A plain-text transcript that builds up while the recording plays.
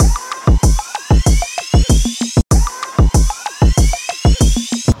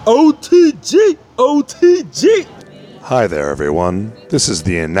Hi there, everyone. This is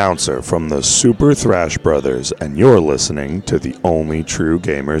the announcer from the Super Thrash Brothers, and you're listening to the Only True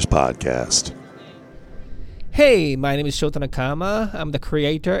Gamers podcast. Hey, my name is Shota Nakama. I'm the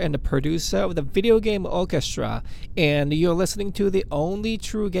creator and the producer of the Video Game Orchestra, and you're listening to the Only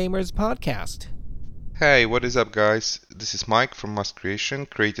True Gamers podcast. Hey, what is up, guys? This is Mike from Mass Creation,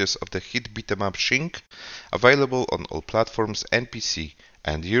 creators of the hit beat-em-up Shink, available on all platforms and PC,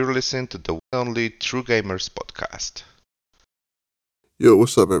 and you're listening to the Only True Gamers podcast. Yo,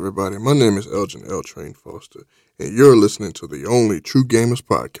 what's up, everybody? My name is Elgin L. Train Foster, and you're listening to the Only True Gamers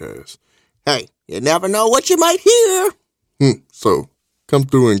podcast. Hey, you never know what you might hear. So, come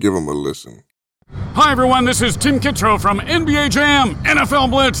through and give them a listen. Hi, everyone. This is Tim Kittro from NBA Jam, NFL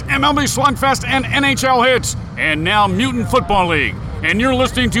Blitz, MLB Slugfest, and NHL Hits, and now Mutant Football League. And you're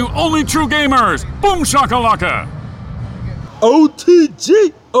listening to Only True Gamers. Boom shakalaka.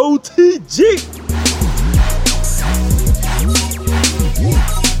 OTG! OTG!